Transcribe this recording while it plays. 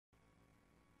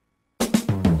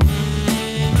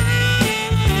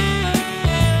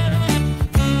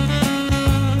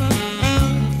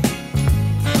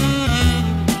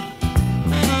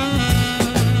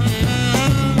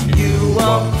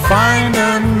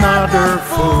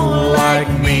fool like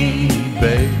me,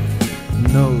 babe.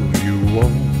 No, you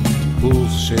won't. Who'll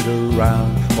sit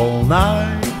around all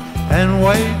night and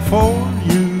wait for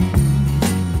you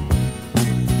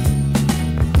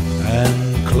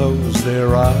and close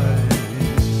their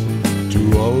eyes to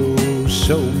oh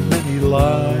so many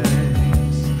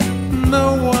lies. No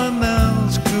one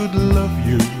else could love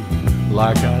you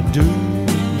like I do.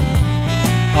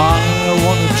 I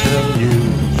wanna tell you,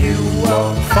 you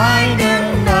won't find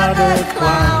another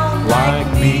clown like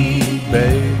me,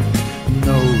 babe.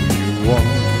 No, you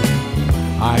won't.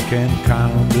 I can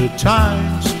count the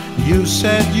times you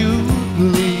said you'd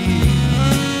leave.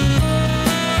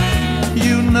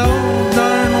 You know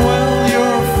darn well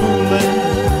you're fooling,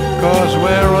 'cause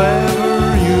wherever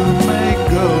you may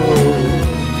go,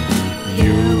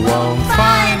 you won't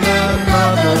find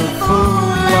another fool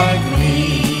like me.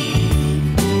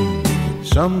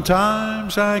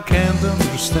 Sometimes I can't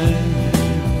understand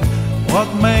what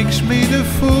makes me the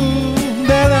fool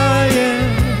that I am.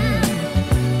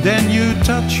 Then you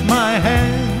touch my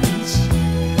hands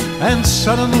and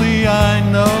suddenly I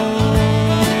know,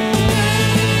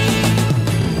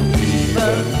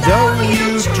 even though you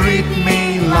treat me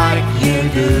like you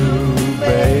do,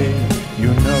 babe,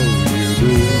 you know you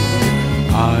do,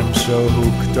 I'm so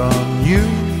hooked on you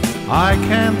I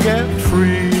can't get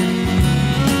free.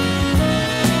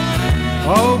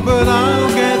 Oh, but I'll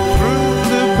get through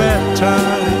the bad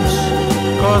times,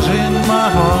 'cause in my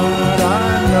heart I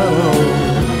know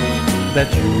that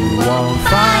you won't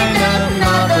find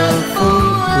another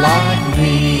fool like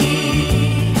me.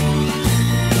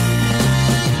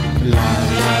 La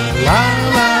la la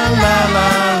la la la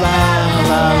la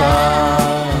la la.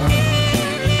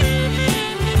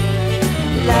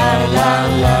 La la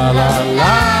la la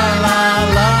la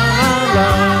la la la.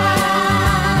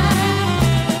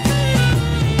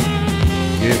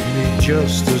 Give me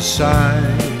just a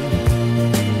sign,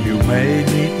 you may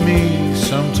need me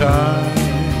sometime.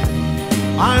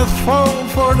 I'll fall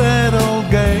for that old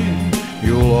game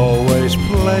you'll always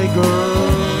play, girl.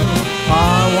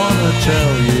 I wanna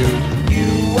tell you, you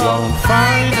won't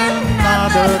find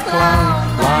another clown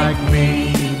like me,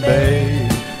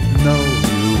 babe. No,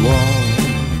 you won't.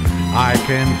 I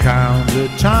can count the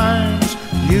times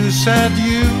you said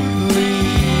you'd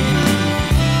leave.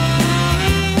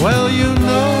 Well, you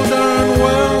know darn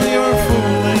well you're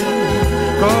fooling,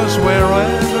 'cause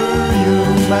wherever you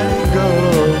may go,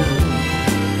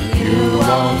 you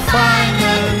won't find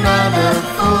another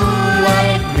fool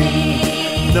like me.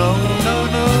 No, no,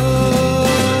 no.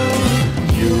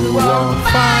 You won't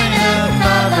find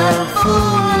another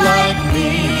fool like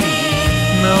me.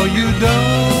 No, you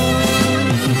don't.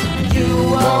 You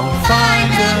won't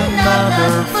find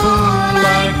another fool